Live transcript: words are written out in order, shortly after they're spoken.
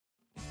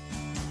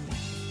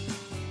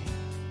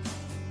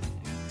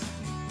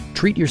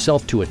Treat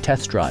yourself to a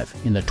test drive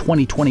in the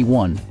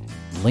 2021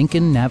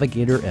 Lincoln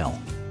Navigator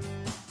L.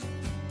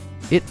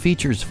 It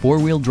features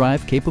four-wheel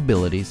drive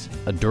capabilities,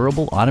 a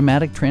durable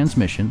automatic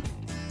transmission,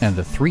 and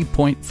a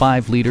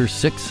 3.5-liter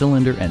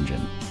six-cylinder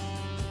engine.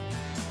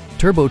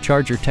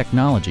 Turbocharger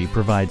technology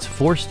provides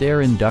forced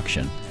air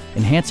induction,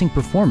 enhancing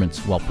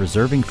performance while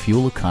preserving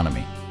fuel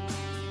economy.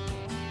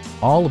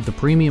 All of the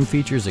premium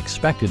features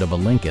expected of a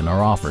Lincoln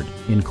are offered,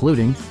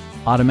 including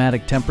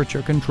automatic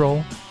temperature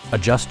control,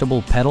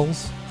 adjustable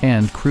pedals,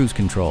 and cruise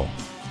control.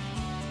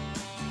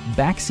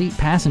 Backseat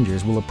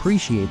passengers will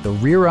appreciate the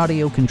rear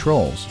audio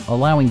controls,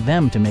 allowing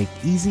them to make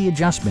easy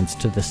adjustments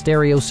to the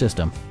stereo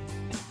system.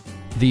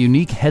 The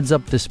unique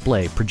heads-up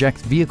display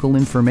projects vehicle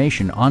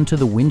information onto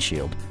the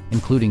windshield,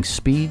 including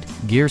speed,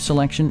 gear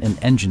selection, and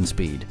engine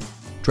speed.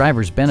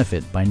 Drivers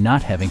benefit by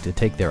not having to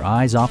take their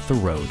eyes off the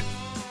road.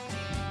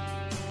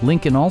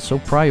 Lincoln also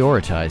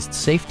prioritized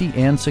safety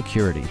and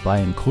security by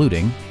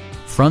including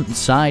front and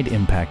side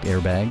impact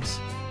airbags,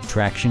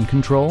 traction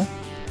control,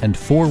 and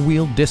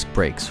four-wheel disc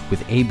brakes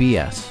with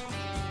ABS.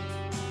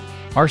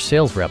 Our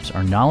sales reps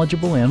are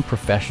knowledgeable and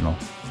professional.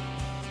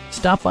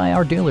 Stop by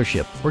our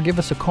dealership or give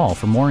us a call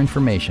for more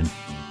information.